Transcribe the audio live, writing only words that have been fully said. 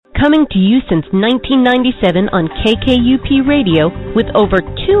coming to you since 1997 on KKUP Radio with over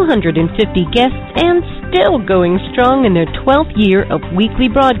 250 guests and still going strong in their 12th year of weekly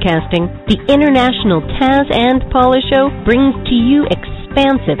broadcasting. The International Taz and Paula Show brings to you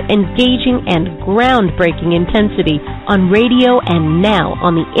expansive, engaging, and groundbreaking intensity on radio and now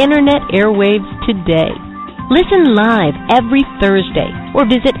on the Internet airwaves today. Listen live every Thursday or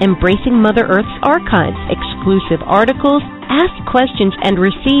visit Embracing Mother Earth's archives, exclusive articles, ask questions, and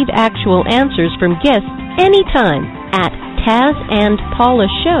receive actual answers from guests anytime at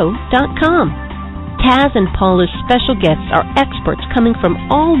TazandPaulaShow.com. Taz and Paula's special guests are experts coming from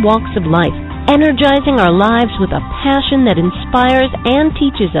all walks of life, energizing our lives with a passion that inspires and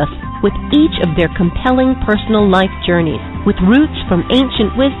teaches us with each of their compelling personal life journeys, with roots from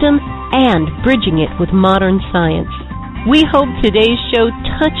ancient wisdom and bridging it with modern science. We hope today's show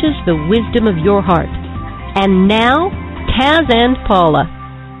touches the wisdom of your heart. And now, Taz and Paula.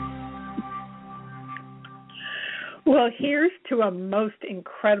 Well, here's to a most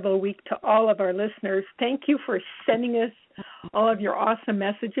incredible week to all of our listeners. Thank you for sending us all of your awesome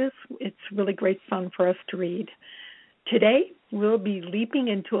messages. It's really great fun for us to read. Today, we'll be leaping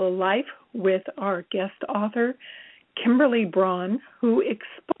into a life with our guest author, Kimberly Braun, who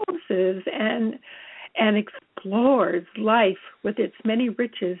exposes and explores life with its many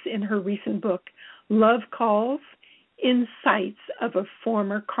riches in her recent book, Love Calls, Insights of a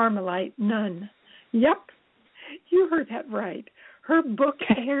Former Carmelite Nun. Yep, you heard that right. Her book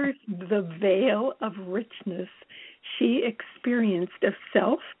airs the veil of richness she experienced of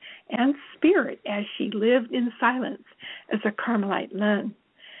self and spirit as she lived in silence as a Carmelite nun.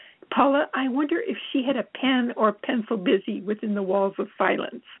 Paula, I wonder if she had a pen or pencil busy within the walls of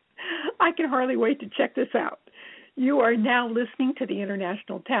silence. I can hardly wait to check this out. You are now listening to the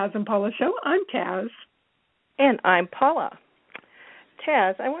International Taz and Paula Show. I'm Taz. And I'm Paula.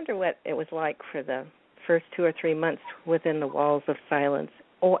 Taz, I wonder what it was like for the first 2 or 3 months within the walls of silence.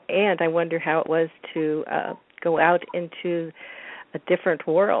 And I wonder how it was to go out into a different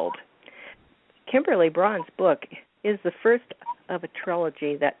world. Kimberly Braun's book is the first of a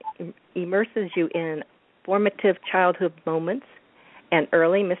trilogy that immerses you in formative childhood moments and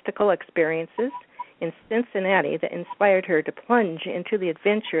early mystical experiences in Cincinnati that inspired her to plunge into the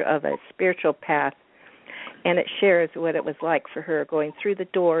adventure of a spiritual path. And it shares what it was like for her going through the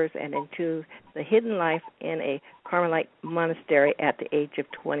doors and into the hidden life in a Carmelite monastery at the age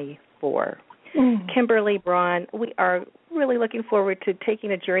of 24. Kimberly Braun, we are really looking forward to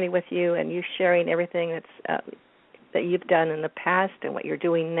taking a journey with you and you sharing everything that you've done in the past and what you're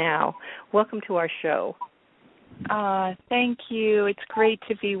doing now. Welcome to our show. Thank you. It's great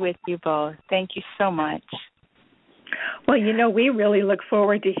to be with you both. Thank you so much. Well, you know, we really look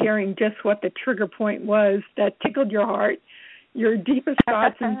forward to hearing just what the trigger point was that tickled your heart, your deepest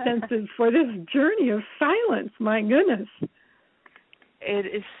thoughts and senses for this journey of silence. My goodness. It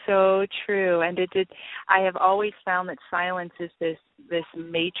is so true, and I have always found that silence is this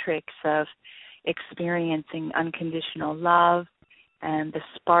matrix of experiencing unconditional love, and the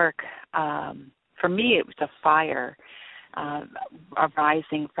spark. For me, it was a fire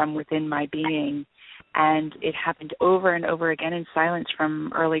arising from within my being, and it happened over and over again in silence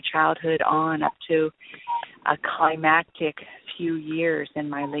from early childhood on up to a climactic few years in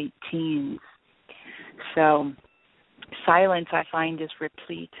my late teens. So silence, I find, is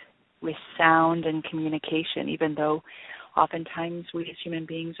replete with sound and communication, even though oftentimes we as human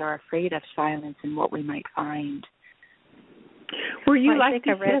beings are afraid of silence and what we might find. Were you I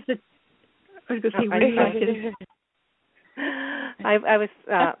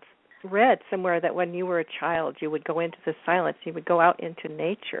read somewhere that when you were a child, you would go into the silence, you would go out into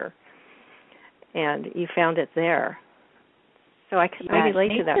nature, and you found it there. So I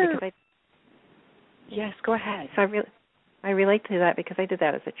relate to that because Yes, go ahead. So I relate to that because I did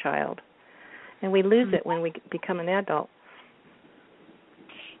that as a child, and we lose it when we become an adult.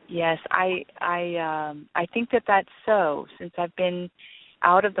 Yes, I think that that's so. Since I've been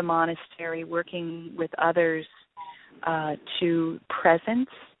out of the monastery, working with others to presence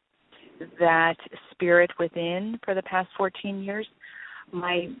that spirit within for the past 14 years,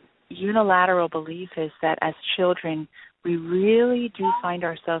 my unilateral belief is that as children, we really do find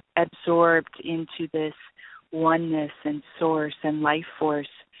ourselves absorbed into this oneness and source and life force.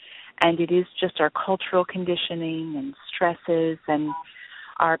 And it is just our cultural conditioning and stresses and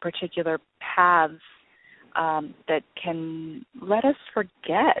our particular paths that can let us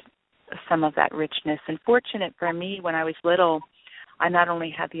forget some of that richness. And fortunate for me, when I was little, I not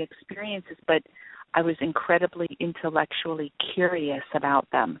only had the experiences, but I was incredibly intellectually curious about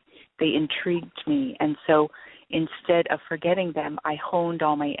them. They intrigued me. And so instead of forgetting them, I honed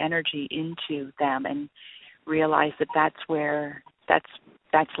all my energy into them and realized that that's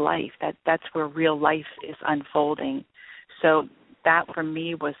life. That's where real life is unfolding. So that for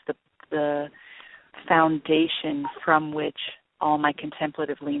me was the foundation from which all my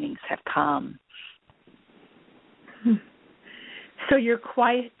contemplative leanings have come. So your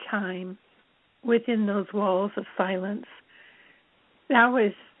quiet time within those walls of silence, that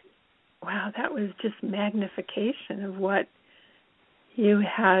was just magnification of what you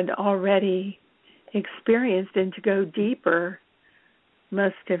had already experienced, and to go deeper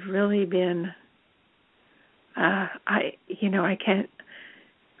must have really been I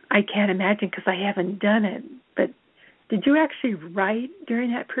can't imagine, because I haven't done it. But did you actually write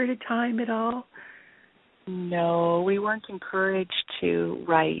during that period of time at all? No, we weren't encouraged to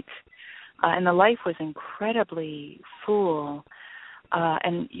write. And the life was incredibly full.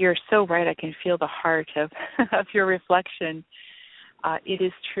 And you're so right. I can feel the heart of your reflection. It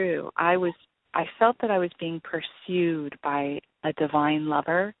is true. I felt that I was being pursued by a divine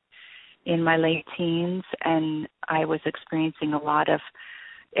lover in my late teens, and I was experiencing a lot of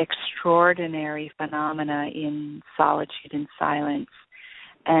extraordinary phenomena in solitude and silence.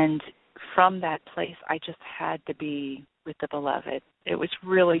 And from that place, I just had to be with the beloved. It was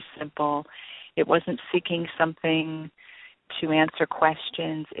really simple. It wasn't seeking something to answer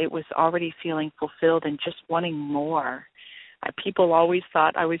questions. It was already feeling fulfilled and just wanting more. People always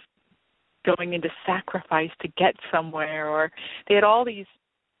thought I was going into sacrifice to get somewhere, or they had all these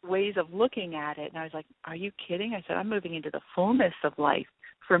ways of looking at it. And I was like, are you kidding? I said, I'm moving into the fullness of life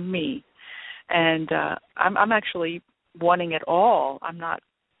for me. And I'm actually wanting it all. I'm not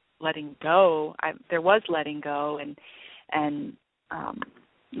letting go. There was letting go and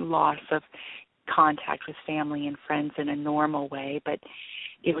loss of contact with family and friends in a normal way, but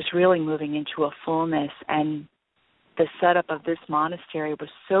it was really moving into a fullness. And the setup of this monastery was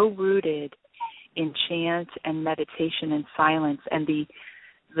so rooted in chant and meditation and silence, and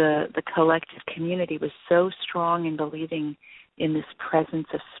the collective community was so strong in believing in this presence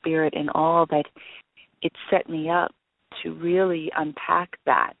of spirit and all, that it set me up to really unpack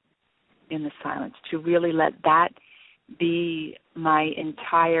that in the silence, to really let that be my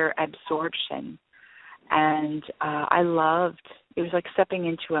entire absorption. And I loved, it was like stepping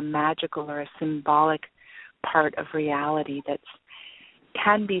into a magical or a symbolic part of reality that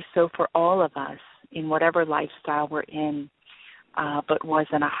can be so for all of us in whatever lifestyle we're in, but was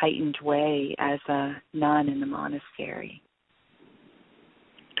in a heightened way as a nun in the monastery.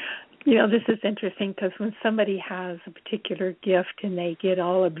 You know, this is interesting, because when somebody has a particular gift and they get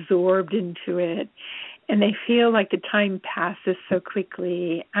all absorbed into it, and they feel like the time passes so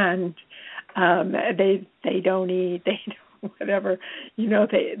quickly, and they don't eat, they don't whatever,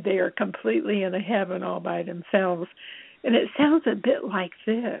 they are completely in a heaven all by themselves. And it sounds a bit like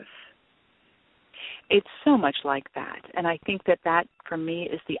this. It's so much like that. And I think that for me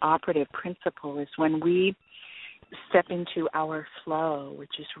is the operative principle, is when we step into our flow,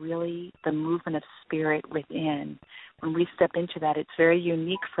 which is really the movement of spirit within. When we step into that, it's very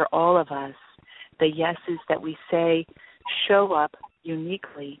unique for all of us. The yeses that we say show up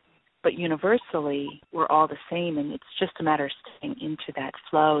uniquely, but universally we're all the same, and it's just a matter of stepping into that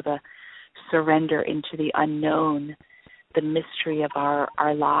flow, the surrender into the unknown, the mystery of our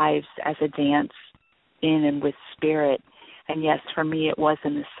lives as a dance in and with spirit. And yes, for me it was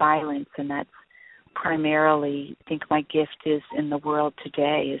in the silence, and that's primarily, I think my gift is in the world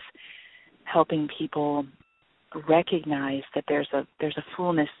today, is helping people recognize that there's a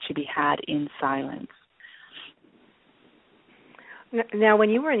fullness to be had in silence. Now, when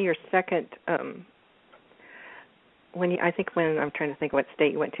you were in your second, when I'm trying to think what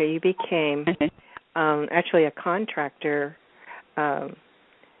state you went to, you became actually a contractor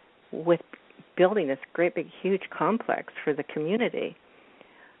with building this great big huge complex for the community.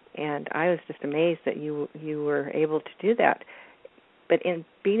 And I was just amazed that you were able to do that. But in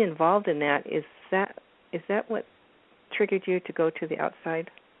being involved in that, is that what triggered you to go to the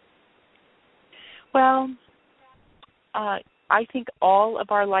outside? Well, I think all of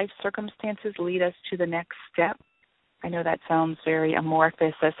our life circumstances lead us to the next step. I know that sounds very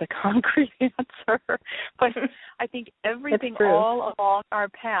amorphous as a concrete answer, but I think everything all along our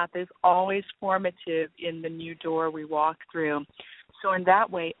path is always formative in the new door we walk through. So in that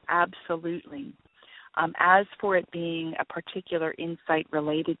way, absolutely. As for it being a particular insight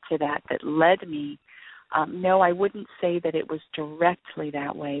related to that led me, no, I wouldn't say that it was directly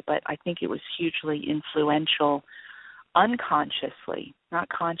that way, but I think it was hugely influential unconsciously, not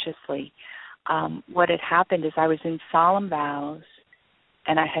consciously. What had happened is I was in solemn vows,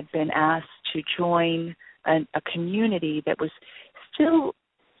 and I had been asked to join a community that was still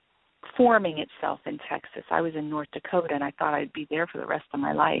forming itself in Texas. I was in North Dakota, and I thought I'd be there for the rest of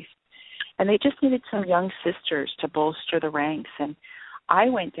my life. And they just needed some young sisters to bolster the ranks. And I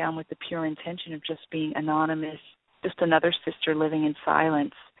went down with the pure intention of just being anonymous, just another sister living in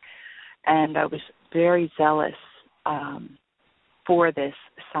silence. And I was very zealous for this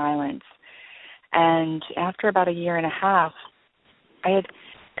silence. And after about a year and a half, I had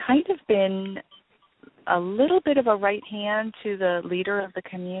kind of been a little bit of a right hand to the leader of the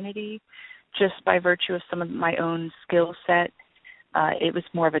community just by virtue of some of my own skill set. It was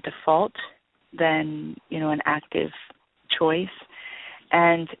more of a default than, an active choice.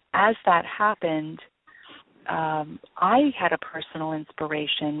 And as that happened, I had a personal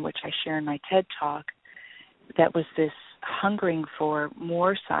inspiration, which I share in my TED Talk, that was this hungering for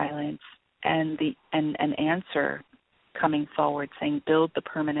more silence and an answer coming forward saying, build the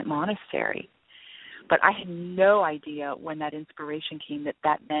permanent monastery. But I had no idea when that inspiration came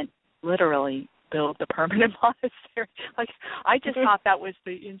that meant literally build the permanent monastery. Like, I just thought that was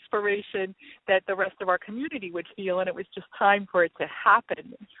the inspiration that the rest of our community would feel, and it was just time for it to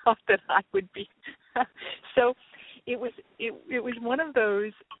happen. Not that I would be. So it was one of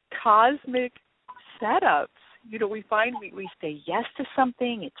those cosmic setups. We find we say yes to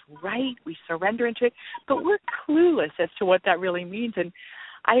something, it's right, we surrender into it, but we're clueless as to what that really means. And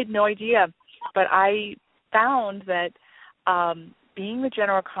I had no idea, but I found that being the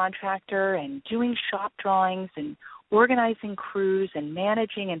general contractor and doing shop drawings and organizing crews and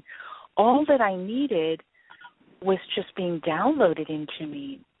managing, and all that I needed was just being downloaded into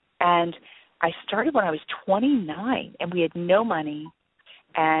me. And I started when I was 29, and we had no money,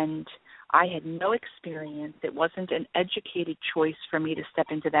 and I had no experience. It wasn't an educated choice for me to step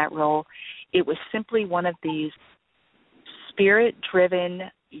into that role. It was simply one of these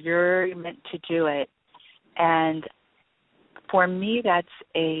spirit-driven, you're meant to do it. And for me, that's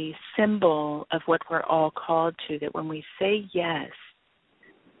a symbol of what we're all called to, that when we say yes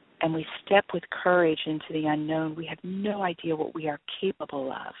and we step with courage into the unknown, we have no idea what we are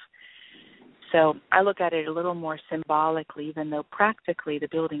capable of. So I look at it a little more symbolically, even though practically the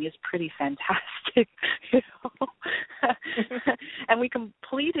building is pretty fantastic. And we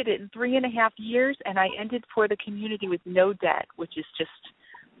completed it in 3.5 years, and I ended for the community with no debt, which is just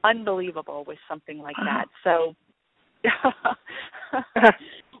unbelievable with something like that. So,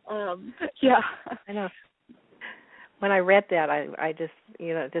 yeah. I know. When I read that, I just,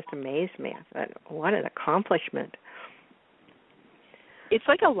 it just amazed me. I thought, what an accomplishment. It's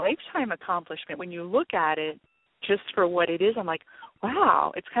like a lifetime accomplishment when you look at it just for what it is. I'm like,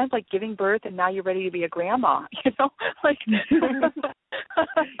 wow, it's kind of like giving birth and now you're ready to be a grandma, like.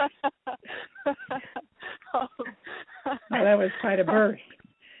 That was quite a birth.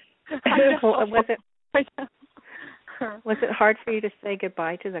 Was it hard for you to say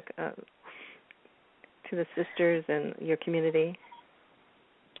goodbye to the sisters and your community?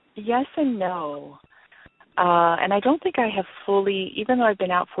 Yes and no. And I don't think I have fully, even though I've been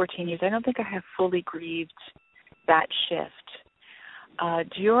out 14 years, I don't think I have fully grieved that shift.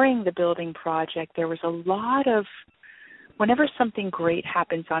 During the building project, there was a lot of, whenever something great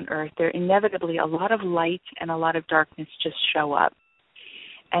happens on Earth, there inevitably a lot of light and a lot of darkness just show up.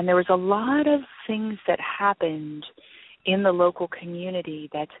 And there was a lot of things that happened in the local community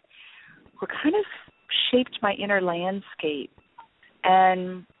that were kind of shaped my inner landscape.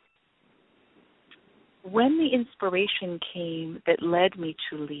 And when the inspiration came that led me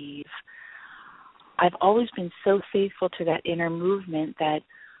to leave, I've always been so faithful to that inner movement that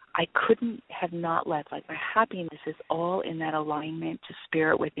I couldn't have not left. Like, my happiness is all in that alignment to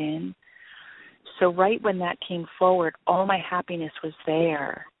spirit within. So right when that came forward, all my happiness was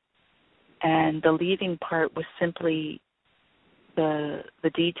there. And the leaving part was simply the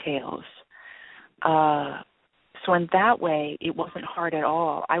details. So in that way, it wasn't hard at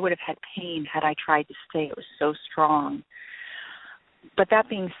all. I would have had pain had I tried to stay. It was so strong. But that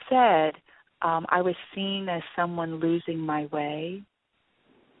being said, I was seen as someone losing my way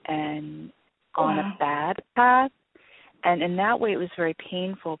and on a bad path. And in that way, it was very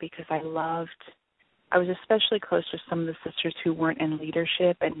painful because I was especially close to some of the sisters who weren't in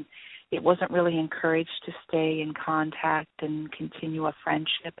leadership, and it wasn't really encouraged to stay in contact and continue a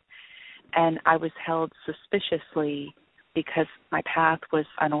friendship. And I was held suspiciously because my path was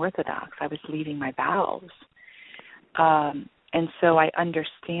unorthodox. I was leaving my vows. And so I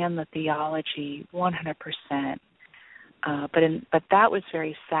understand the theology 100%. But that was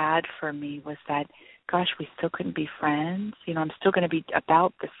very sad for me, was that, gosh, we still couldn't be friends. I'm still going to be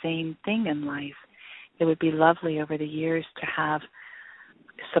about the same thing in life. It would be lovely over the years to have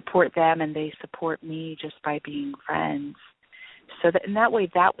support them and they support me just by being friends. So that in that way,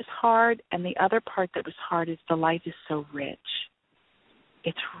 that was hard. And the other part that was hard is the life is so rich.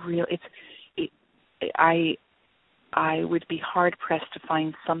 It's real. I would be hard pressed to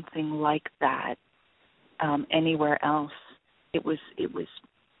find something like that anywhere else. It was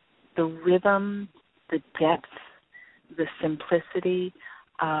the rhythm, the depth, the simplicity.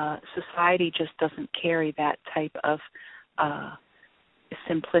 Society just doesn't carry that type of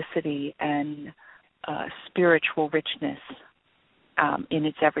simplicity and spiritual richness in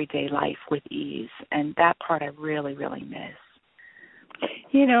its everyday life with ease. And that part I really, really miss.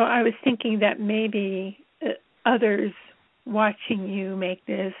 You know, I was thinking that maybe others watching you make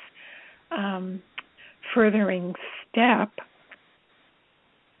this furthering step,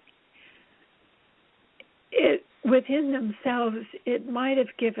 within themselves, it might have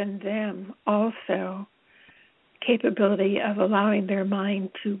given them also capability of allowing their mind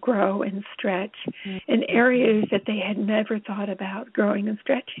to grow and stretch in areas that they had never thought about growing and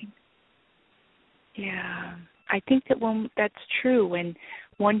stretching. Yeah, I think that that's true. When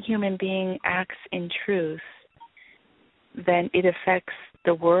one human being acts in truth, then it affects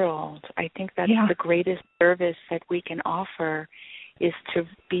the world. I think that's the greatest service that we can offer, is to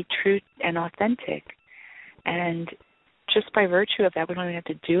be true and authentic. And just by virtue of that, we don't even have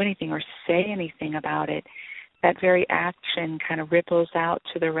to do anything or say anything about it. That very action kind of ripples out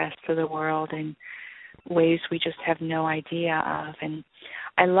to the rest of the world in ways we just have no idea of. And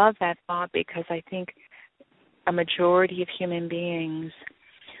I love that thought, because I think a majority of human beings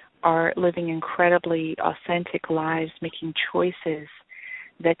are living incredibly authentic lives, making choices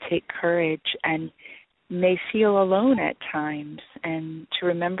that take courage and may feel alone at times. And to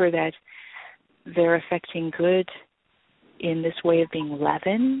remember that they're affecting good in this way of being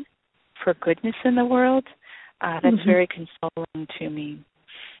leaven for goodness in the world, that's very consoling to me.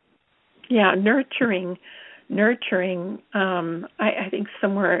 Yeah, nurturing. I think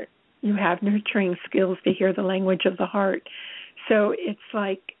somewhere you have nurturing skills to hear the language of the heart. So it's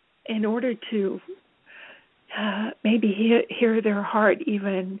like, in order to maybe hear their heart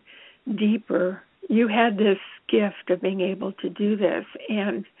even deeper, you had this gift of being able to do this,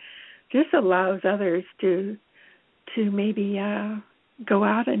 and this allows others to maybe go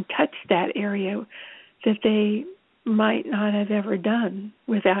out and touch that area that they might not have ever done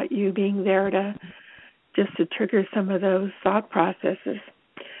without you being there to trigger some of those thought processes.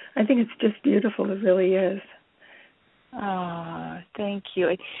 I think it's just beautiful. It really is. Oh, thank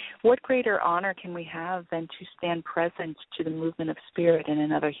you. What greater honor can we have than to stand present to the movement of spirit in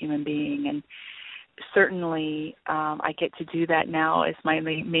another human being? And certainly I get to do that now as my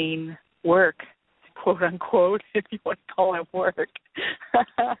main work, quote unquote, if you want to call it work.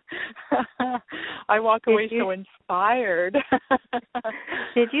 I walk away so inspired.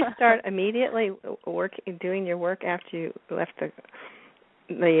 Did you start immediately doing your work after you left the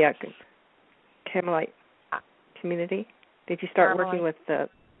Carmelite community? Did you start working with the?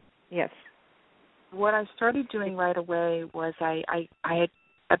 Yes. What I started doing right away was I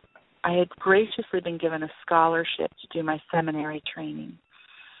had graciously been given a scholarship to do my seminary training.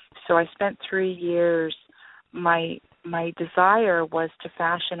 So I spent 3 years. My desire was to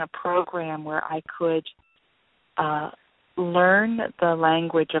fashion a program where I could learn the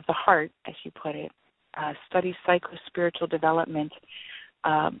language of the heart, as you put it, study psycho-spiritual development,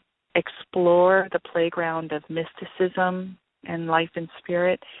 explore the playground of mysticism and life and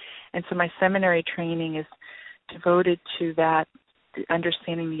spirit. And so my seminary training is devoted to that,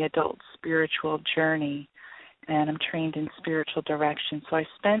 understanding the adult spiritual journey. And I'm trained in spiritual direction. So I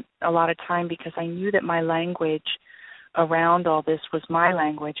spent a lot of time, because I knew that my language around all this was my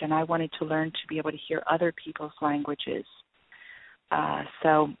language, and I wanted to learn to be able to hear other people's languages.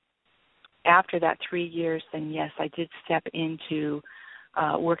 So after that 3 years, then yes, I did step into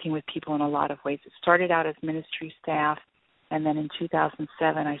working with people in a lot of ways. It started out as ministry staff, and then in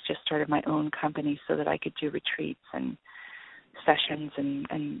 2007 I just started my own company so that I could do retreats and sessions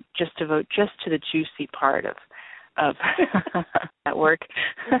and just devote just to the juicy part of that work.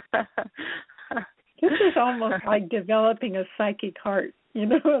 This is almost like developing a psychic heart. You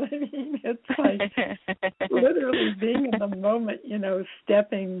know what I mean? It's like literally being in the moment,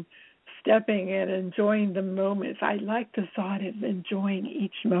 stepping and enjoying the moments. I like the thought of enjoying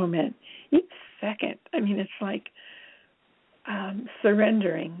each moment, each second. I mean, it's like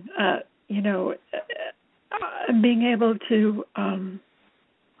surrendering, being able to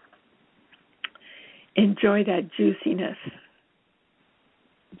enjoy that juiciness.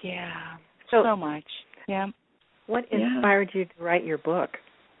 Yeah, so much. Yeah. What inspired you to write your book?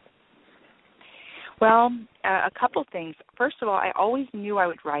 Well, a couple things. First of all, I always knew I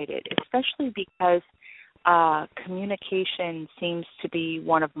would write it, especially because communication seems to be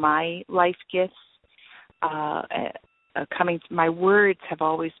one of my life gifts. My words have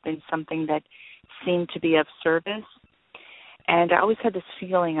always been something that seemed to be of service, and I always had this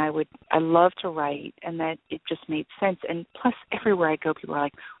feeling I love to write, and that it just made sense. And plus, everywhere I go, people are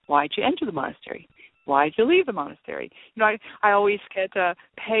like, "Why'd you enter the monastery? Why'd you leave the monastery?" I always get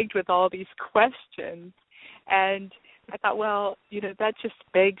pegged with all these questions, and I thought, well, that just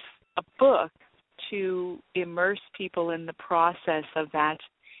begs a book to immerse people in the process of that.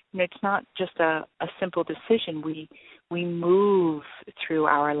 It's not just a simple decision. We move through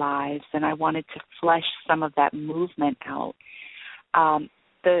our lives, and I wanted to flesh some of that movement out.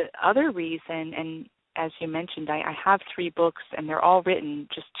 The other reason, and as you mentioned, I have 3 books, and they're all written.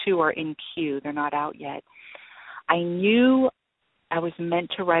 Just 2 are in queue. They're not out yet. I knew I was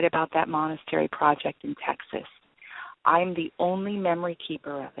meant to write about that monastery project in Texas. I'm the only memory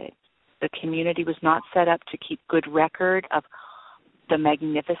keeper of it. The community was not set up to keep good record of the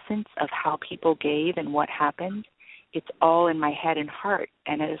magnificence of how people gave and what happened. It's all in my head and heart.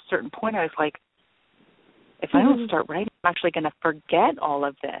 And at a certain point, I was like, if I don't start writing, I'm actually going to forget all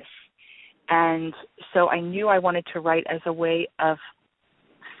of this. And so I knew I wanted to write as a way of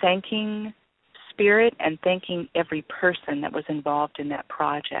thanking Spirit and thanking every person that was involved in that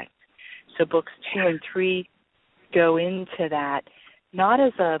project. So books 2 and 3 go into that, not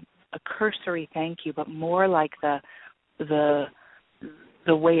as a cursory thank you, but more like the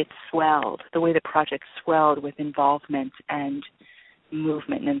way it swelled, the way the project swelled with involvement and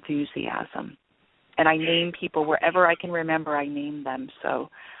movement and enthusiasm. And I name people wherever I can remember. I name them. So,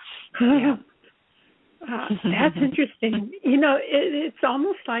 yeah. That's interesting. It's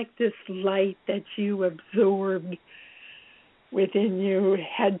almost like this light that you absorbed within you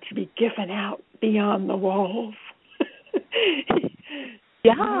had to be given out beyond the walls.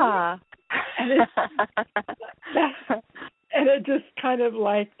 Yeah. And it just kind of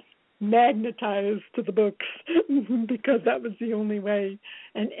like magnetized to the books because that was the only way.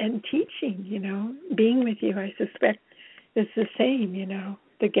 And teaching, being with you, I suspect, is the same,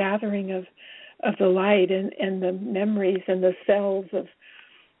 the gathering of the light and the memories and the cells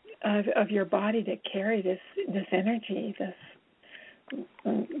of your body that carry this energy,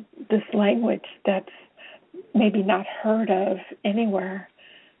 this language that's maybe not heard of anywhere.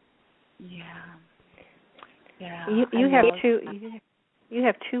 Yeah. You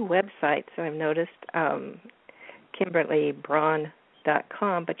have 2 websites, I've noticed,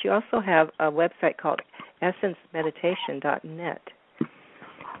 KimberlyBraun.com, but you also have a website called EssenceMeditation.net.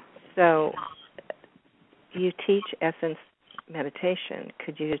 So you teach Essence Meditation.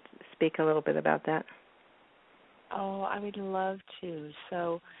 Could you speak a little bit about that? Oh, I would love to.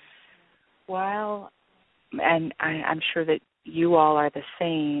 So and I'm sure that you all are the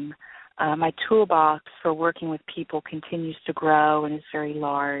same, my toolbox for working with people continues to grow and is very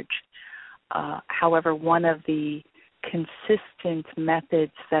large. However, one of the consistent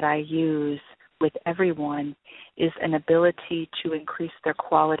methods that I use with everyone is an ability to increase their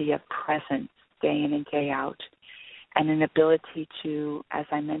quality of presence day in and day out, and an ability to, as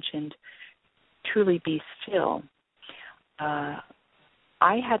I mentioned, truly be still. I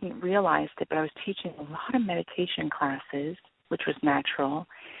hadn't realized it, but I was teaching a lot of meditation classes, which was natural,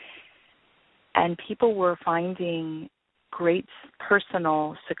 and people were finding great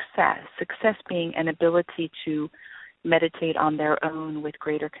personal success being an ability to meditate on their own with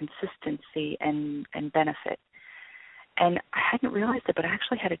greater consistency and benefit. And I hadn't realized it, but I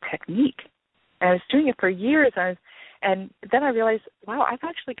actually had a technique. And I was doing it for years, and then I realized, wow, I've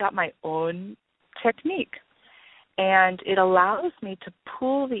actually got my own technique. And it allows me to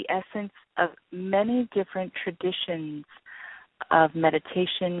pull the essence of many different traditions of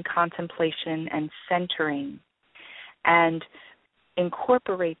meditation, contemplation, and centering, and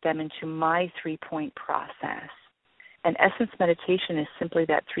incorporate them into my 3-point process. And Essence Meditation is simply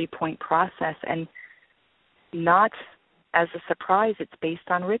that 3-point process, and not as a surprise, it's based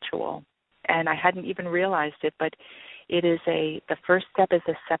on ritual. And I hadn't even realized it, but it is the first step is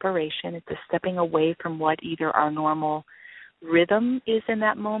a separation. It's a stepping away from what either our normal rhythm is in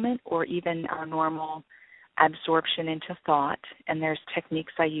that moment or even our normal absorption into thought. And there's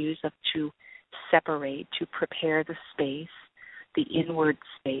techniques I use to separate, to prepare the space, the inward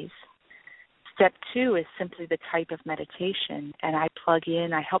space. Step 2 is simply the type of meditation, and I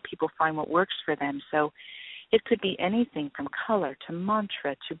help people find what works for them. So it could be anything from color to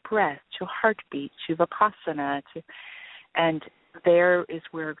mantra to breath to heartbeat to vipassana, and there is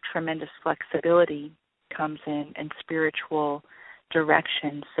where tremendous flexibility comes in and spiritual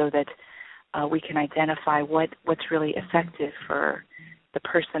direction, so that we can identify what's really effective for the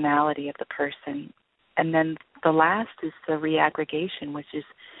personality of the person. And then the last is the reaggregation, which is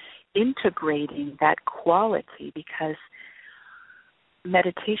integrating that quality, because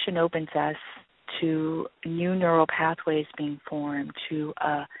meditation opens us to new neural pathways being formed, to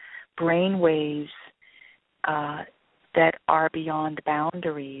brain waves that are beyond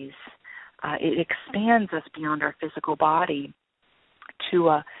boundaries. It expands us beyond our physical body to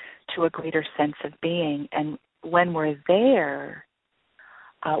a greater sense of being. And when we're there,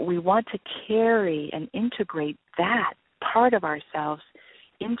 we want to carry and integrate that part of ourselves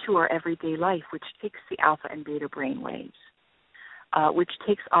into our everyday life, which takes the alpha and beta brain waves, which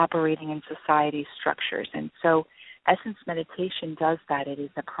takes operating in society structures. And so Essence Meditation does that. It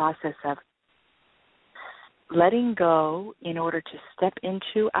is a process of letting go in order to step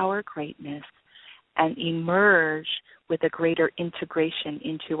into our greatness and emerge with a greater integration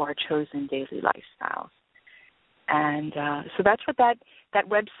into our chosen daily lifestyles. And so that's what that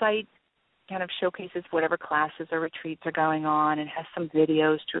website kind of showcases, whatever classes or retreats are going on, and has some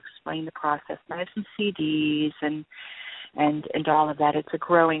videos to explain the process. And I have some CDs and all of that. It's a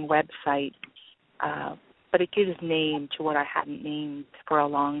growing website, but it gives name to what I hadn't named for a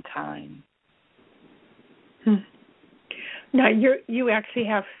long time. Now, you actually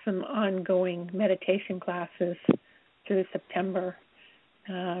have some ongoing meditation classes through September,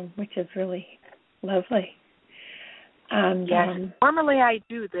 which is really lovely. Yes, normally I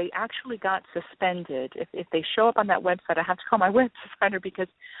do. They actually got suspended. If they show up on that website, I have to call my web provider because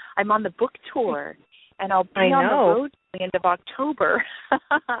I'm on the book tour, and I'll be on the road at the end of October.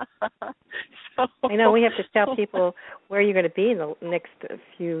 So, I know. We have to tell people where you're going to be in the next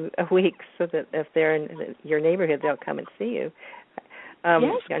few weeks so that if they're in your neighborhood, they'll come and see you.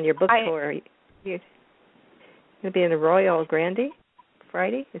 Yes, on your book tour. You're going to be in the Royal Grande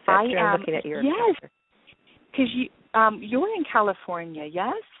Friday? Is that true? I'm looking at your Yes, because you're in California,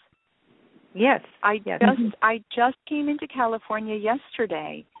 yes? Yes. I just came into California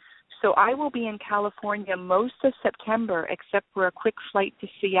yesterday, so I will be in California most of September, except for a quick flight to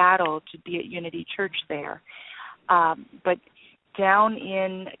Seattle to be at Unity Church there. But down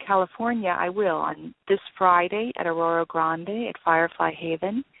in California, I will on this Friday at Aurora Grande at Firefly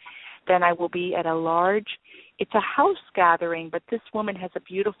Haven. Then I will be at it's a house gathering, but this woman has a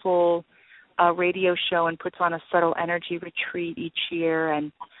beautiful radio show and puts on a subtle energy retreat each year.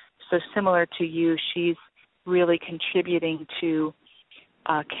 And so similar to you, she's really contributing to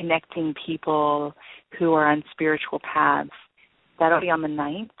connecting people who are on spiritual paths. That'll be on the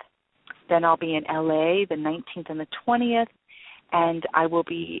 9th. Then I'll be in LA the 19th and the 20th. And I will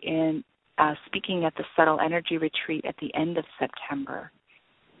be speaking at the Subtle Energy Retreat at the end of September.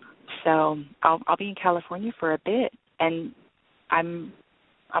 So I'll be in California for a bit, and I'm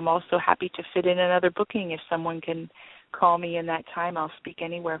also happy to fit in another booking. If someone can call me in that time, I'll speak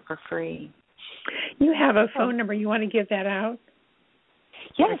anywhere for free. You have a phone number. You want to give that out?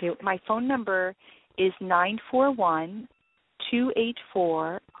 Yes, my phone number is 941-284-3036.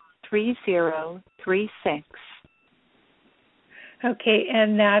 Okay,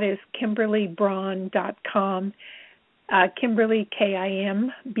 and that is KimberlyBraun.com. Kimberly,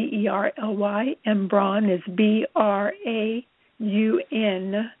 Kimberly, and Braun is BRAUN.com.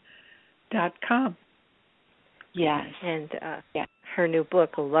 Yes. And her new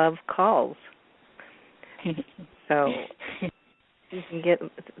book, Love Calls. So you can get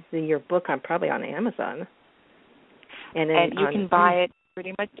your book probably on Amazon. And you can buy it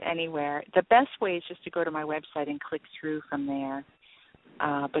pretty much anywhere. The best way is just to go to my website and click through from there.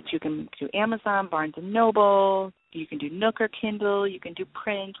 But you can do Amazon, Barnes & Noble, you can do Nook or Kindle, you can do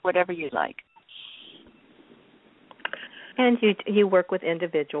print, whatever you like. And you work with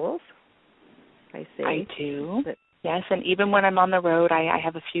individuals, I see. I do, yes. And even when I'm on the road, I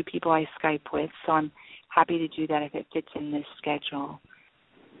have a few people I Skype with, so I'm happy to do that if it fits in this schedule.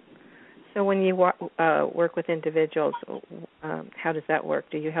 So when you work with individuals, how does that work?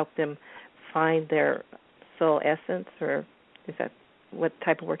 Do you help them find their soul essence, or is that what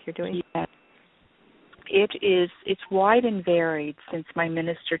type of work you're doing? Yeah. It's wide and varied, since my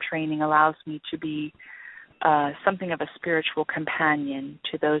minister training allows me to be something of a spiritual companion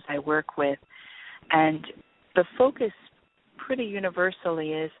to those I work with. And the focus pretty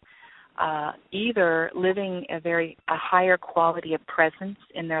universally is either living a higher quality of presence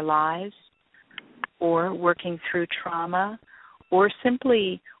in their lives, or working through trauma, or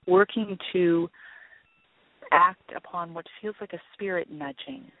simply working to act upon what feels like a spirit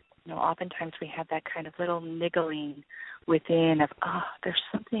nudging. You know, oftentimes we have that kind of little niggling within of, there's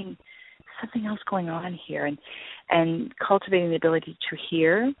something else going on here, and cultivating the ability to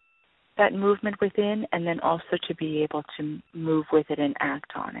hear that movement within, and then also to be able to move with it and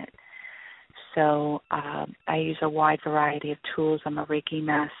act on it. So I use a wide variety of tools. I'm a Reiki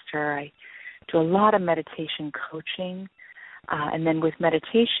master. I do a lot of meditation coaching. And then with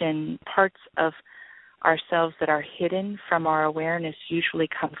meditation, parts of ourselves that are hidden from our awareness usually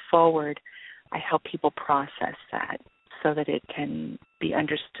come forward. I help people process that so that it can be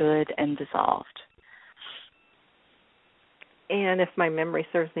understood and dissolved. And if my memory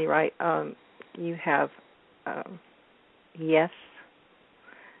serves me right, you have yes,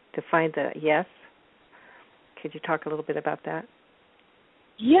 to find the yes. Could you talk a little bit about that?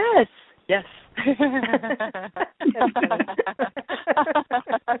 Yes. Yes. Is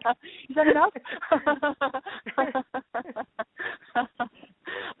that enough?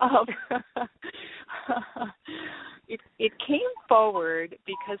 It came forward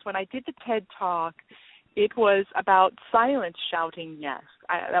because when I did the TED Talk, it was about silence shouting yes.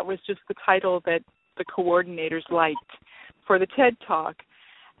 That was just the title that the coordinators liked for the TED Talk.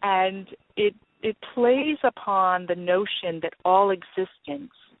 And it plays upon the notion that all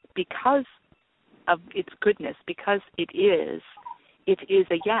existence, because of its goodness, because it is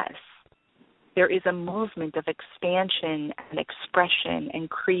a yes. There is a movement of expansion and expression and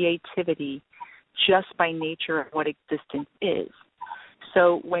creativity just by nature of what existence is.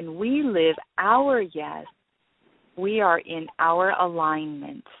 So when we live our yes, we are in our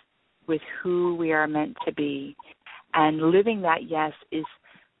alignment with who we are meant to be. And living that yes is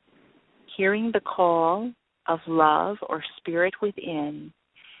hearing the call of love or spirit within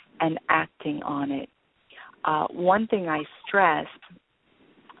and acting on it. One thing I stress,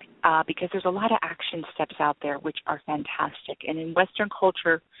 because there's a lot of action steps out there which are fantastic, and in Western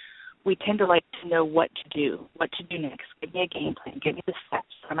culture, we tend to like to know what to do next. Give me a game plan, give me the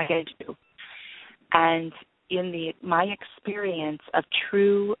steps, what am I going to do? And in my experience of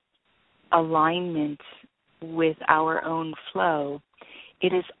true alignment with our own flow,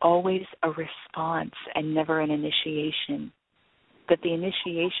 it is always a response and never an initiation. That the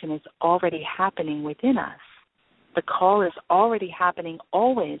initiation is already happening within us. The call is already happening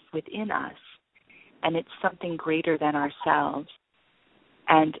always within us, and it's something greater than ourselves.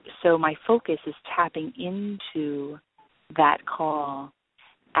 And so my focus is tapping into that call.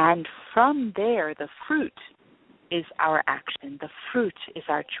 And from there, the fruit is our action. The fruit is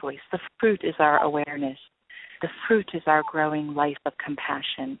our choice. The fruit is our awareness. The fruit is our growing life of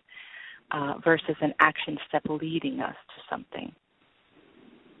compassion versus an action step leading us to something.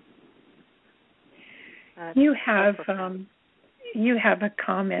 You have a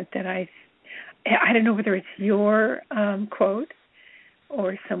comment that I don't know whether it's your quote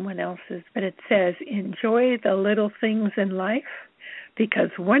or someone else's, but it says, "Enjoy the little things in life,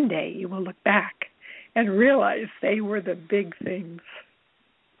 because one day you will look back and realize they were the big things."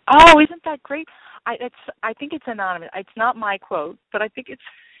 Oh, isn't that great? I think it's anonymous. It's not my quote, but I think it's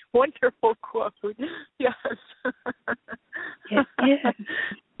a wonderful quote. Yes. It is.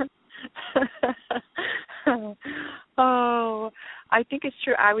 Oh, I think it's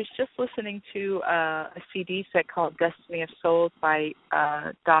true. I was just listening to a CD set called Destiny of Souls by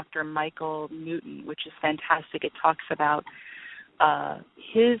Dr. Michael Newton, which is fantastic. It talks about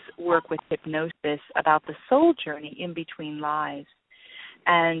his work with hypnosis, about the soul journey in between lives.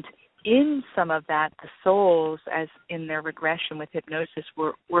 And in some of that, the souls, as in their regression with hypnosis,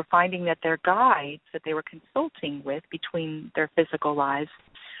 were finding that their guides that they were consulting with between their physical lives,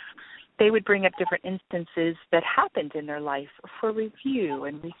 they would bring up different instances that happened in their life for review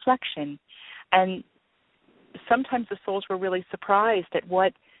and reflection. And sometimes the souls were really surprised at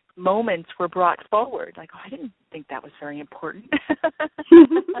what moments were brought forward. Like, oh, I didn't think that was very important.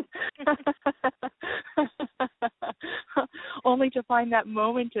 Only to find that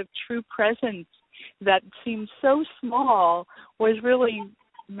moment of true presence that seemed so small was really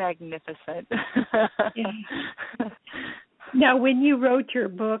magnificent. Yeah. Now, when you wrote your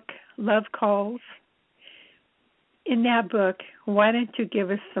book, Love Calls, in that book, why don't you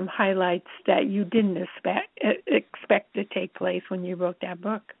give us some highlights that you didn't expect to take place when you wrote that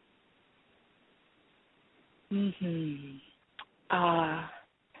book?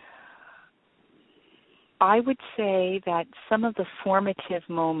 I would say that some of the formative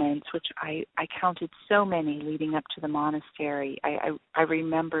moments, which I counted so many leading up to the monastery, I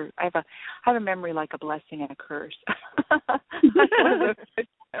remember. I have a memory like a blessing and a curse.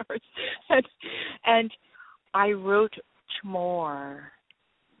 And I wrote more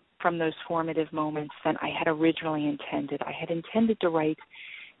from those formative moments than I had originally intended. I had intended to write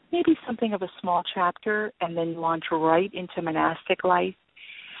maybe something of a small chapter and then launch right into monastic life.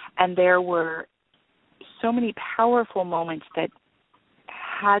 And there were so many powerful moments that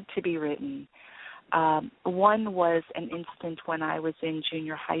had to be written. One was an incident when I was in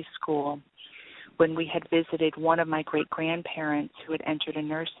junior high school when we had visited one of my great-grandparents who had entered a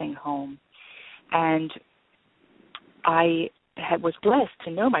nursing home. And I was blessed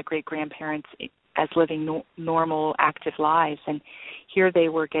to know my great-grandparents as living normal, active lives. And here they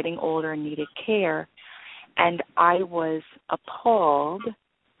were getting older and needed care. And I was appalled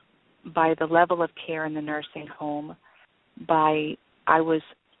by the level of care in the nursing home. I was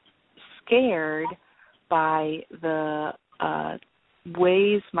scared by the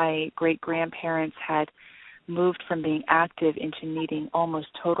ways my great-grandparents had moved from being active into needing almost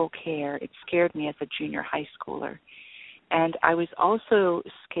total care. It scared me as a junior high schooler. And I was also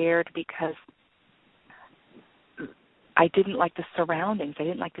scared because I didn't like the surroundings. I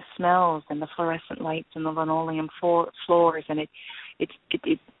didn't like the smells and the fluorescent lights and the linoleum floors, and it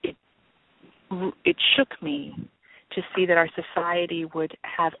shook me to see that our society would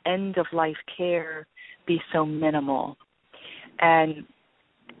have end-of-life care be so minimal. And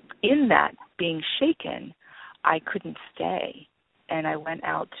in that being shaken, I couldn't stay. And I went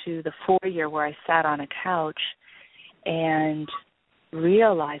out to the foyer where I sat on a couch and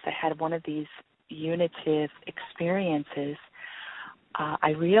realized I had one of these unitive experiences.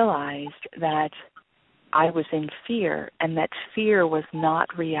 I realized that I was in fear, and that fear was not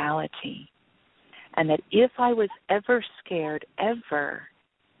reality. And that if I was ever scared, ever,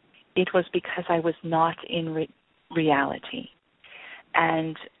 it was because I was not in reality.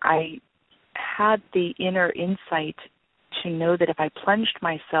 And I had the inner insight to know that if I plunged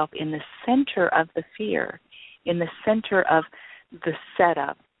myself in the center of the fear, in the center of the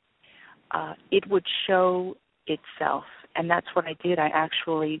setup, it would show itself. And that's what I did. I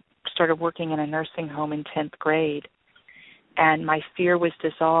actually started working in a nursing home in 10th grade, and my fear was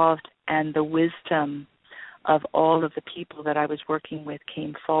dissolved, and the wisdom of all of the people that I was working with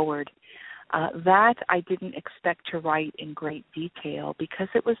came forward. That I didn't expect to write in great detail because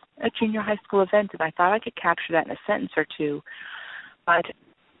it was a junior high school event, and I thought I could capture that in a sentence or two. But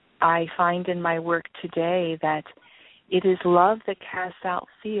I find in my work today that it is love that casts out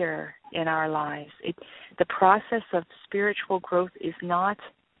fear in our lives. The process of spiritual growth is not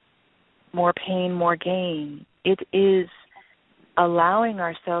more pain, more gain. It is allowing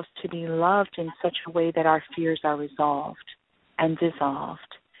ourselves to be loved in such a way that our fears are resolved and dissolved.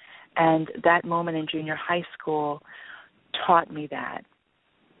 And that moment in junior high school taught me that.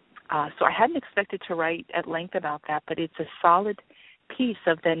 So I hadn't expected to write at length about that, but it's a solid piece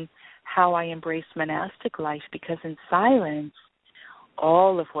of then how I embrace monastic life, because in silence,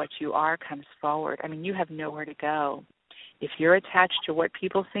 all of what you are comes forward. I mean, you have nowhere to go. If you're attached to what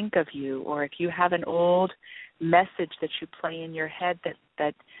people think of you, or if you have an old message that you play in your head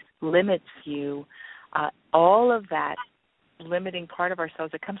that limits you, all of that limiting part of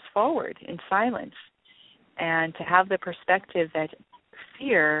ourselves, it comes forward in silence. And to have the perspective that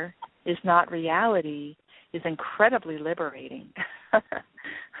fear is not reality is incredibly liberating.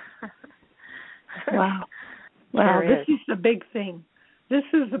 Wow. Wow, this is the big thing. This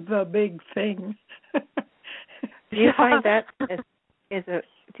is the big thing. Do you find that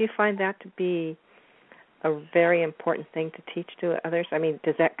do you find that to be a very important thing to teach to others? I mean,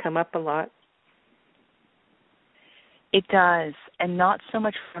 does that come up a lot? It does, and not so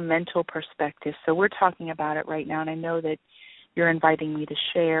much from a mental perspective. So we're talking about it right now, and I know that you're inviting me to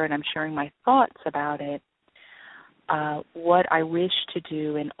share, and I'm sharing my thoughts about it. What I wish to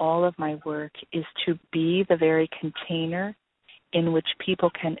do in all of my work is to be the very container in which people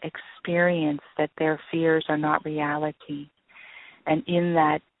can experience that their fears are not reality. And in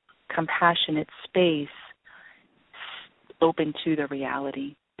that compassionate space, open to the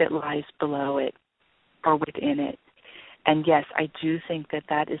reality that lies below it or within it. And yes, I do think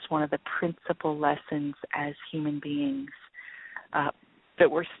that is one of the principal lessons as human beings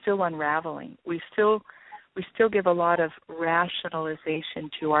that we're still unraveling. We still give a lot of rationalization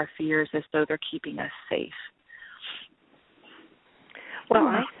to our fears as though they're keeping us safe. Well,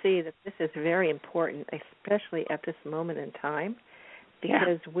 I see that this is very important, especially at this moment in time,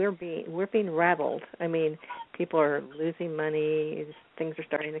 because we're being rattled. I mean, people are losing money, things are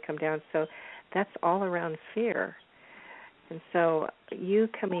starting to come down, so that's all around fear. And so you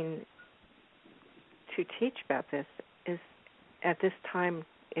coming to teach about this is at this time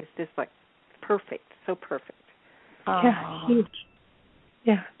is just like perfect, so perfect. Yeah, huge.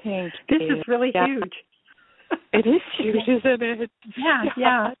 Yeah, thank this you. is really huge. It is huge, isn't it?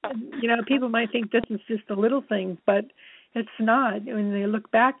 Yeah. You know, people might think this is just a little thing, but it's not. When they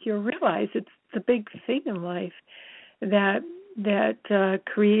look back, you'll realize it's the big thing in life that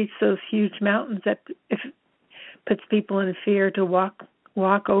creates those huge mountains that puts people in fear to walk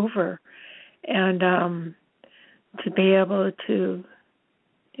walk over, and to be able to,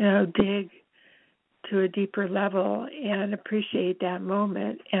 dig to a deeper level and appreciate that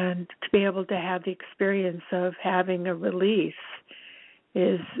moment, and to be able to have the experience of having a release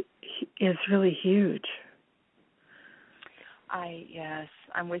is really huge. Yes,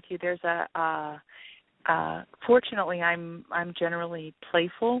 I'm with you. There's fortunately I'm generally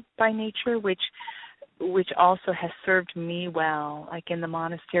playful by nature, which also has served me well. Like in the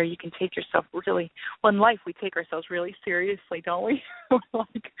monastery, you can take yourself really, well, in life we take ourselves really seriously, don't we?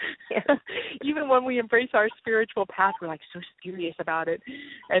 Even when we embrace our spiritual path, we're like so serious about it.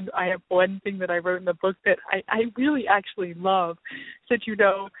 And I have one thing that I wrote in the book that I really actually love. So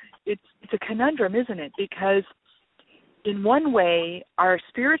that it's a conundrum, isn't it? Because in one way, our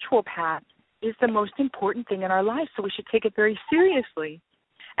spiritual path is the most important thing in our life, so we should take it very seriously.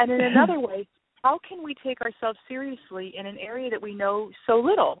 And in another way, how can we take ourselves seriously in an area that we know so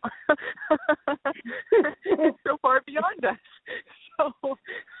little? It's so far beyond us.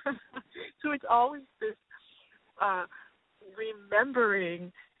 So it's always this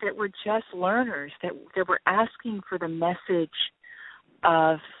remembering that we're just learners, that we're asking for the message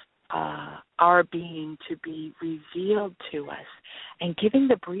of our being to be revealed to us, and giving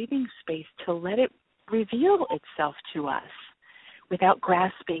the breathing space to let it reveal itself to us without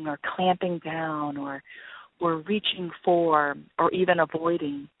grasping or clamping down or reaching for or even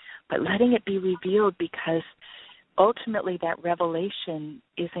avoiding, but letting it be revealed, because ultimately that revelation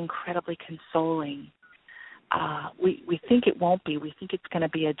is incredibly consoling. We think it won't be. We think it's going to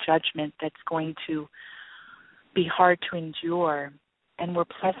be a judgment that's going to be hard to endure. And we're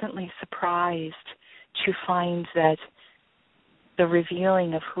pleasantly surprised to find that the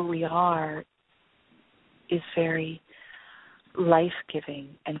revealing of who we are is very life-giving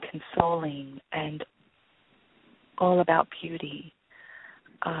and consoling and all about beauty.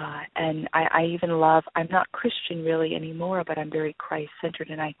 And I even love, I'm not Christian really anymore, but I'm very Christ-centered,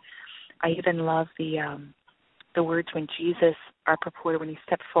 and I even love the words when Jesus, our purporter, when he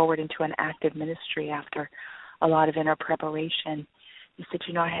stepped forward into an active ministry after a lot of inner preparation, he said,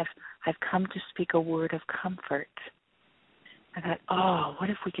 I've come to speak a word of comfort. I thought, what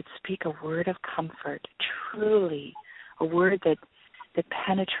if we could speak a word of comfort, truly, a word that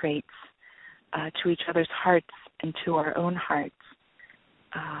penetrates to each other's hearts and to our own hearts.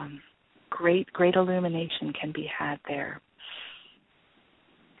 Great illumination can be had there.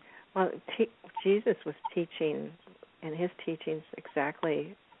 Well, Jesus was teaching, and his teaching's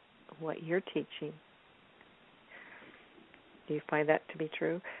exactly what you're teaching. Do you find that to be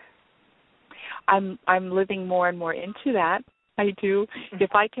true? I'm living more and more into that. I do.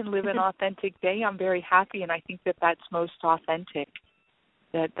 If I can live an authentic day, I'm very happy, and I think that that's most authentic,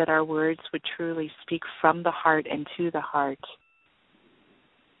 that our words would truly speak from the heart and to the heart.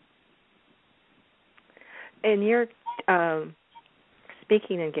 In your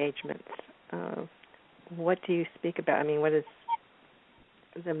speaking engagements, what do you speak about? I mean, what is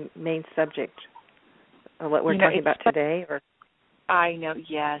the main subject of what we're talking about today? Or I know,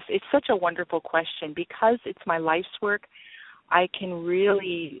 yes. It's such a wonderful question. Because it's my life's work, I can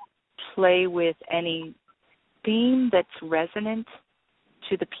really play with any theme that's resonant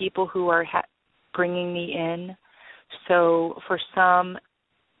to the people who are bringing me in. So for some,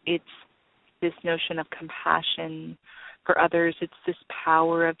 it's this notion of compassion. For others, it's this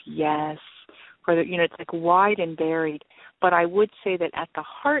power of yes. It's like wide and varied. But I would say that at the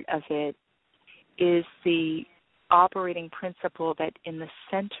heart of it is the operating principle that in the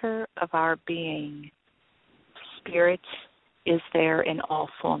center of our being, spirit is there in all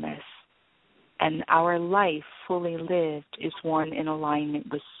fullness. And our life, fully lived, is one in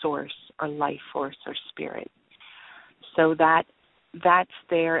alignment with source or life force or spirit. So that's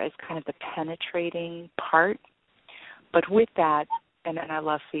there as kind of the penetrating part. But with that, and I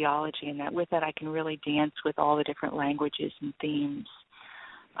love theology, and that with that I can really dance with all the different languages and themes.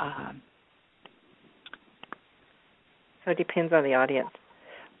 So it depends on the audience.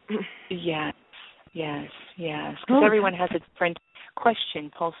 Yes. Because everyone has a different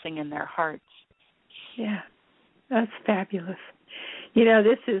question pulsing in their hearts. Yeah, that's fabulous.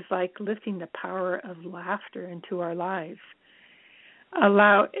 This is like lifting the power of laughter into our lives.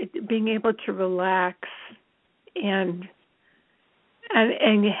 Being able to relax and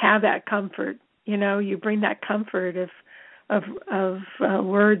have that comfort. You bring that comfort of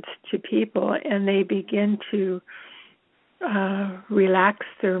words to people, and they begin to relax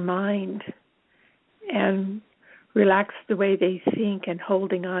their mind and relax the way they think, and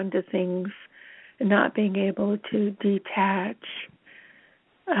holding on to things and not being able to detach.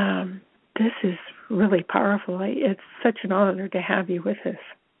 This is really powerful. It's such an honor to have you with us.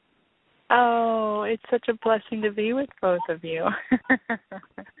 Oh, it's such a blessing to be with both of you.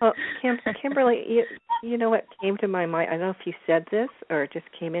 Well, Kimberly, you know what came to my mind? I don't know if you said this or it just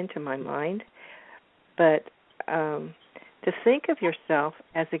came into my mind, but to think of yourself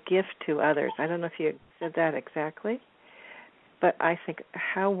as a gift to others. I don't know if you said that exactly, but I think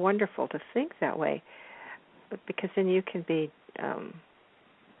how wonderful to think that way, because then you can be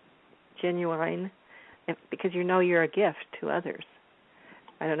genuine, because you know you're a gift to others.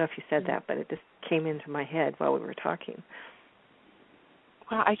 I don't know if you said that, but it just came into my head while we were talking.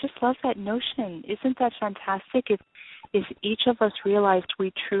 Wow, I just love that notion. Isn't that fantastic? If each of us realized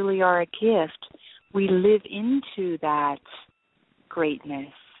we truly are a gift, we live into that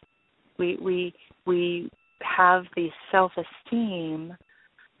greatness. We have the self-esteem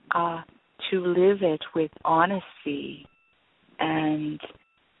to live it with honesty and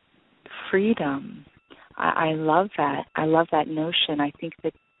freedom. I love that. I love that notion. I think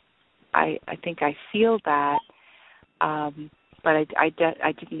that I feel that, but I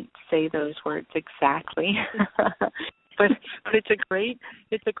didn't say those words exactly. but it's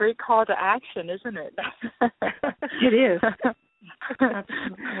a great call to action, isn't it? It is.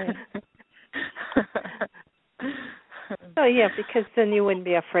 Absolutely. Oh yeah, because then you wouldn't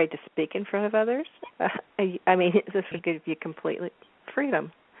be afraid to speak in front of others. I mean, this would give you completely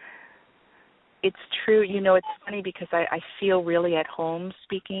freedom. It's true. You know, it's funny because I feel really at home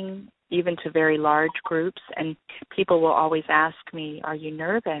speaking, even to very large groups, and people will always ask me, "Are you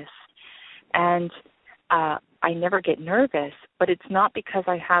nervous?" And I never get nervous, but it's not because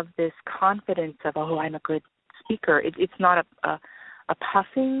I have this confidence of, "Oh, I'm a good speaker." It's not a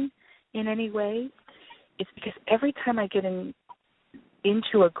puffing in any way. It's because every time I get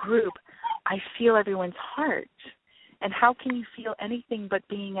into a group, I feel everyone's heart. And how can you feel anything but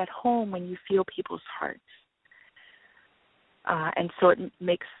being at home when you feel people's hearts? And so it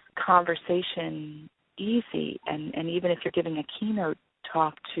makes conversation easy. And even if you're giving a keynote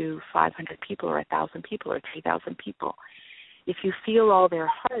talk to 500 people or 1,000 people or 3,000 people, if you feel all their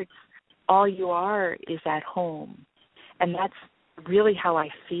hearts, all you are is at home. And that's really how I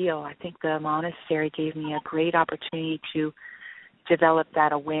feel. I think the monastery gave me a great opportunity to develop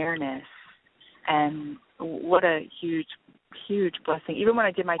that awareness. And what a huge, huge blessing. Even when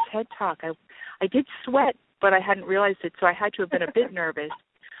I did my TED Talk, I did sweat, but I hadn't realized it, so I had to have been a bit nervous.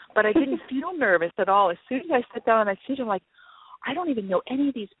 But I didn't feel nervous at all. As soon as I sat down on that stage, I'm like, I don't even know any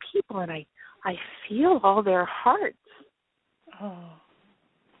of these people, and I feel all their hearts. Oh.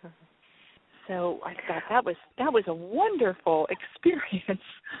 So I thought that was a wonderful experience.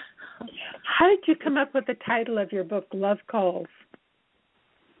 How did you come up with the title of your book, Love Calls?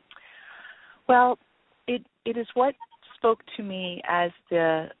 Well, it is what spoke to me as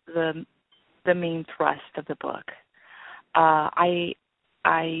the main thrust of the book.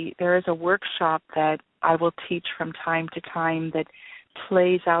 There is a workshop that I will teach from time to time that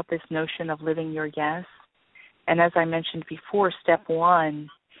plays out this notion of living your yes. And as I mentioned before, step one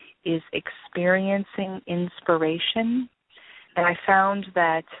is experiencing inspiration. And I found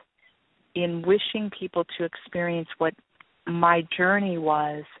that in wishing people to experience what my journey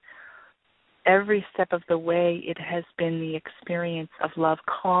was, every step of the way it has been the experience of love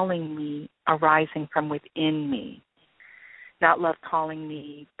calling me, arising from within me. Not love calling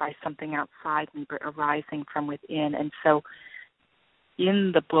me by something outside me, but arising from within. And so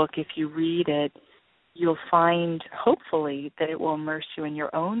in the book, if you read it, you'll find, hopefully, that it will immerse you in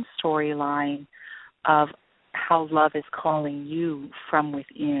your own storyline of how love is calling you from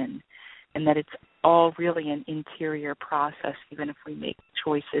within, and that it's all really an interior process, even if we make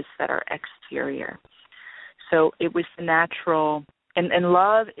choices that are exterior. So it was the natural, and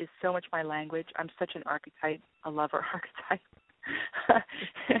love is so much my language. I'm such an archetype, a lover archetype.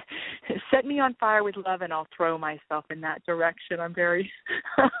 Set me on fire with love and I'll throw myself in that direction. I'm very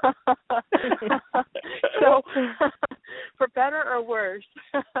so for better or worse.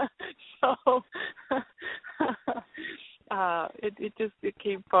 So it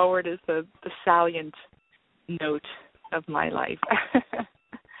came forward as the salient note of my life.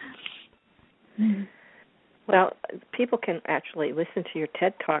 Well, people can actually listen to your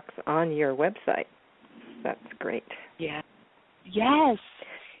TED Talks on your website. That's great. Yeah. Yes.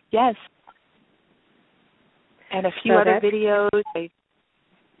 And a few other videos.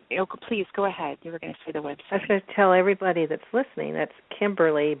 Please go ahead. You were going to say the website. I was going to tell everybody that's listening, that's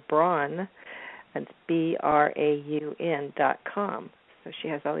Kimberly Braun. That's BRAUN.com. So she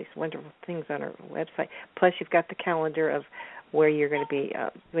has all these wonderful things on her website. Plus, you've got the calendar of where you're going to be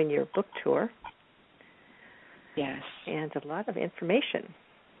doing your book tour. Yes. And a lot of information.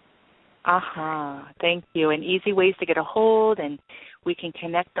 Thank you. And easy ways to get a hold, and we can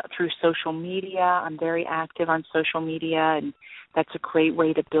connect through social media. I'm very active on social media, and that's a great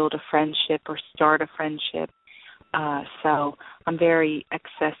way to build a friendship or start a friendship. So I'm very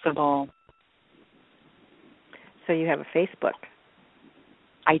accessible. So you have a Facebook?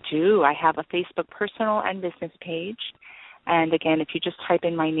 I do. I have a Facebook personal and business page. And again, if you just type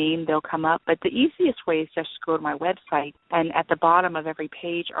in my name, they'll come up. But the easiest way is just to go to my website. And at the bottom of every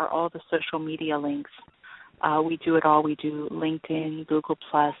page are all the social media links. We do it all. We do LinkedIn, Google+,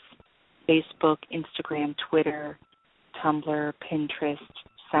 Facebook, Instagram, Twitter, Tumblr, Pinterest,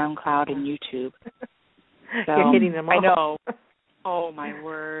 SoundCloud, and YouTube. So, you're hitting them all. I know. Oh, my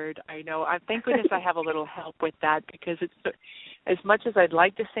word. I know. Thank goodness I have a little help with that, because it's as much as I'd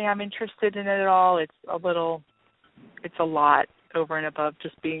like to say I'm interested in it all, it's a lot over and above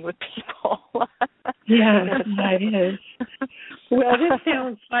just being with people. Yeah, it is. Well, this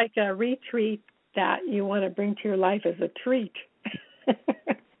sounds like a retreat that you want to bring to your life as a treat.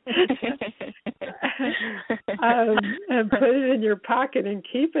 And put it in your pocket and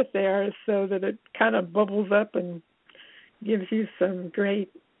keep it there so that it kind of bubbles up and gives you some great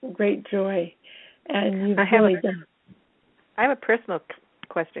joy. And you've really done. I have a personal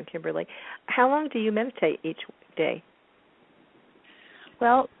question, Kimberly. How long do you meditate each day?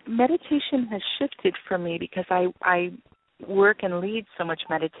 Well, meditation has shifted for me because I work and lead so much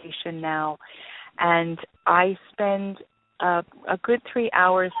meditation now, and I spend a good 3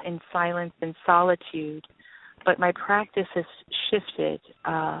 hours in silence and solitude, but my practice has shifted.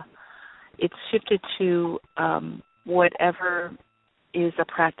 It's shifted to whatever is a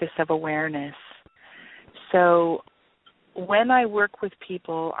practice of awareness. So when I work with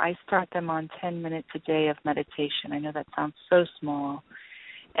people, I start them on 10 minutes a day of meditation. I know that sounds so small,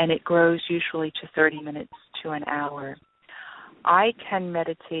 and it grows usually to 30 minutes to an hour. I can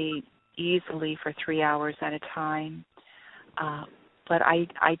meditate easily for 3 hours at a time, but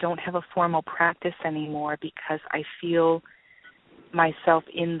I don't have a formal practice anymore because I feel myself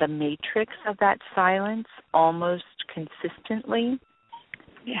in the matrix of that silence almost consistently.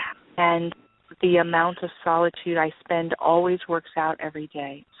 Yeah. And the amount of solitude I spend always works out every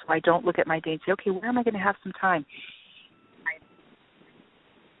day. So I don't look at my day and say, okay, where am I going to have some time?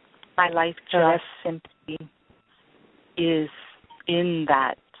 My life just simply is in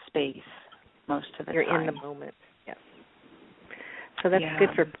that space most of the time. You're in the moment. Yes. So that's good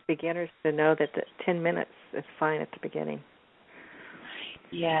for beginners to know that the 10 minutes is fine at the beginning.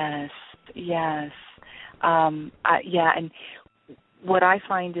 Yes. And what I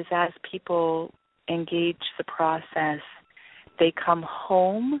find is as people engage the process, they come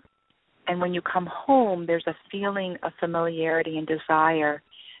home, and when you come home, there's a feeling of familiarity and desire,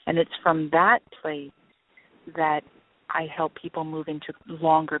 and it's from that place that I help people move into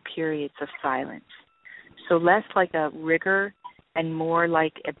longer periods of silence. So less like a rigor and more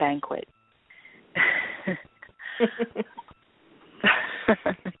like a banquet.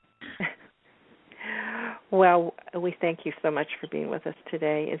 Well, we thank you so much for being with us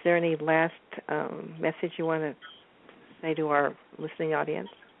today. Is there any last message you want to say to our listening audience?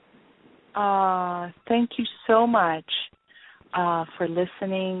 Thank you so much for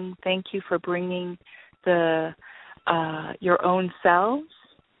listening. Thank you for bringing your own selves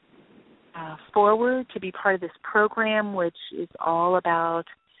forward to be part of this program, which is all about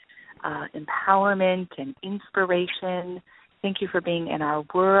empowerment and inspiration. Thank you for being in our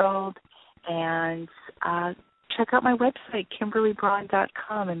world. And check out my website,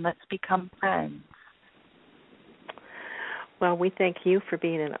 KimberlyBraun.com, and let's become friends. Well, we thank you for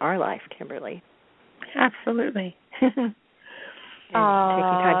being in our life, Kimberly. Absolutely. And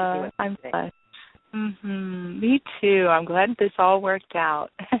taking time to be with us today. Blessed. Mm-hmm. Me too. I'm glad this all worked out.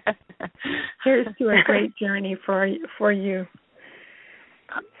 Here's to a great journey for you.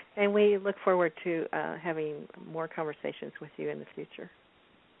 And we look forward to having more conversations with you in the future.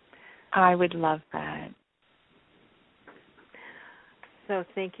 I would love that. So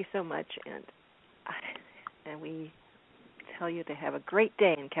thank you so much, and we tell you to have a great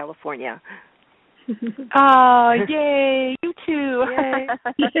day in California. Oh, yay! You too. Yay.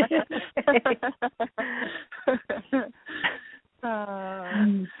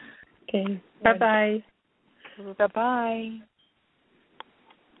 Okay. Bye-bye. Bye-bye.